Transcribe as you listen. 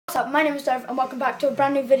What's up, my name is Dev and welcome back to a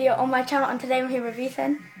brand new video on my channel, and today I'm here with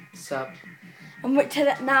Ethan. What's up? And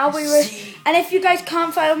and if you guys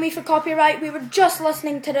can't follow me for copyright, we were just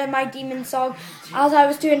listening to the My Demon song as I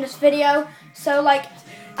was doing this video. So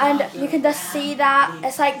and you can just see that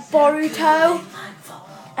it's like Boruto,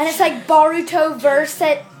 and it's like Boruto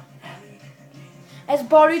versus it's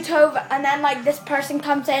Boruto, and then this person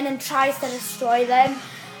comes in and tries to destroy them.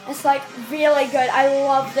 It's really good. I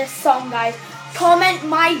love this song, guys. Comment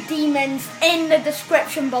My Demons in the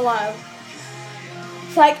description below.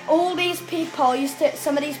 It's all these people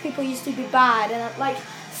some of these people used to be bad, and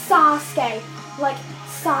Sasuke,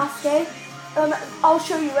 I'll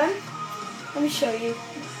show you him. Let me show you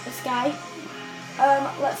this guy.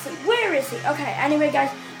 Let's see, where is he? Okay, anyway guys,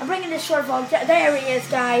 I'm bringing this short vlog. There he is,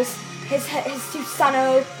 guys. His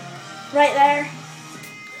Susanoo, right there.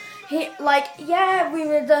 We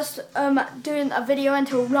were just doing a video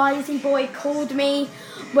until Risey Boy called me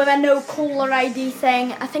with a no caller ID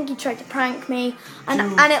thing. I think he tried to prank me, and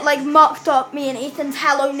it mocked up me and Ethan's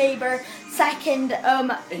Hello Neighbor second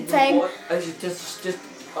thing.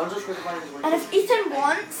 And if Ethan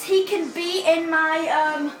wants, he can be in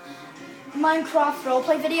my Minecraft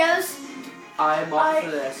roleplay videos. I'm up for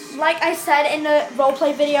this. Like I said in the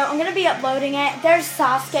roleplay video, I'm gonna be uploading it. There's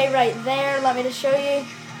Sasuke right there. Let me just show you.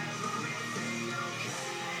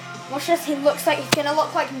 Watch this, he's gonna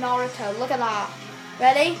look like Naruto. Look at that.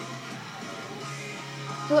 Ready?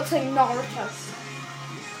 He looks like Naruto.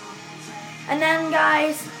 And then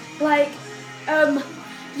guys, in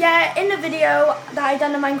the video that I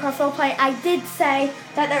done the Minecraft roleplay, I did say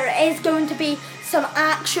that there is going to be some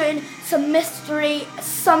action, some mystery,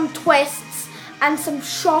 some twists, and some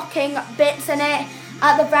shocking bits in it.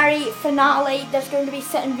 At the very finale, there's going to be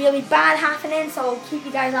something really bad happening, so I'll keep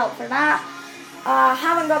you guys out for that.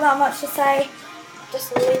 Haven't got that much to say.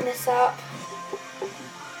 Just lean this up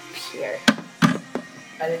here.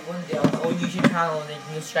 I think one day I'll go on YouTube channel and then you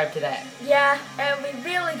can subscribe to that. Yeah, it'll be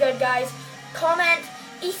really good, guys. Comment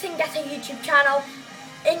Ethan Gets a YouTube channel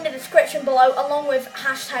in the description below, along with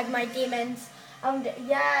 #MyDemons. And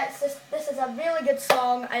yeah, this is a really good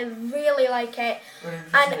song. I really like it.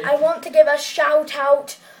 And I want to give a shout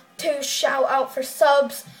out for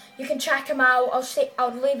subs. You can check him out.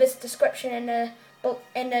 I'll leave his description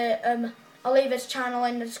I'll leave his channel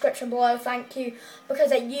in the description below. Thank you,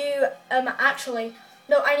 because I need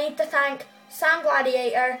to thank Sam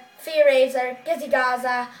Gladiator, Fiorazer, Gizzy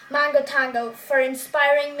Gaza, Mango Tango for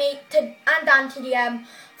inspiring me and DanTDM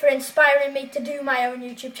for inspiring me to do my own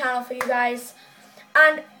YouTube channel for you guys.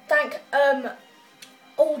 And thank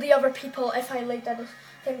all the other people if I leave the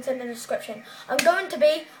things in the description. I'm going to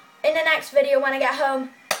be in the next video when I get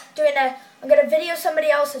home I'm gonna video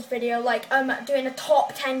somebody else's video, doing a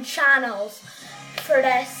top 10 channels for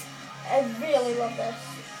this. I really love this.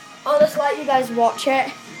 I'll just let you guys watch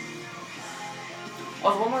it.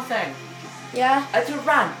 Oh, one more thing. Yeah? It's a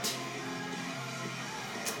rant.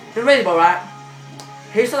 You're ready, right?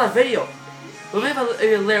 Here's that video. We'll leave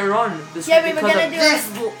it later on. Yeah, we were gonna do it.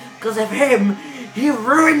 Because of him. He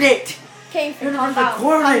ruined it. Okay, Ethan, calm down.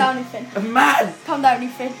 Calm down, Ethan. A man. Calm down,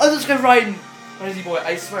 Ethan. I'm just gonna write Risey Boy,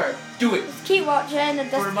 I swear. Do it. Just keep watching. And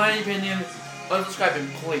for my opinion, unsubscribe him,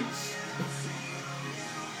 please.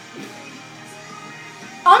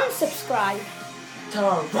 Unsubscribe. To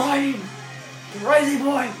Ryan. To Risey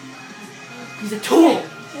Boy. He's a tool.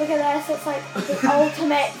 Look at this. It's like the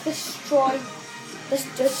ultimate destroying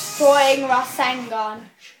Rasengan.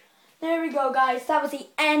 There we go, guys. That was the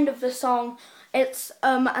end of the song.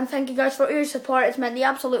 And thank you guys for your support. It's meant the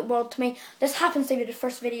absolute world to me. This happens to be the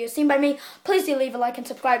first video seen by me. Please do leave a like and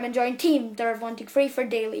subscribe and join Team Derv123 for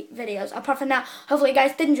daily videos. Apart from that, hopefully you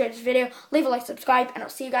guys did enjoy this video. Leave a like, subscribe, and I'll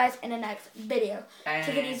see you guys in the next video.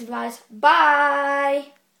 Take it easy, guys.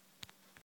 Bye.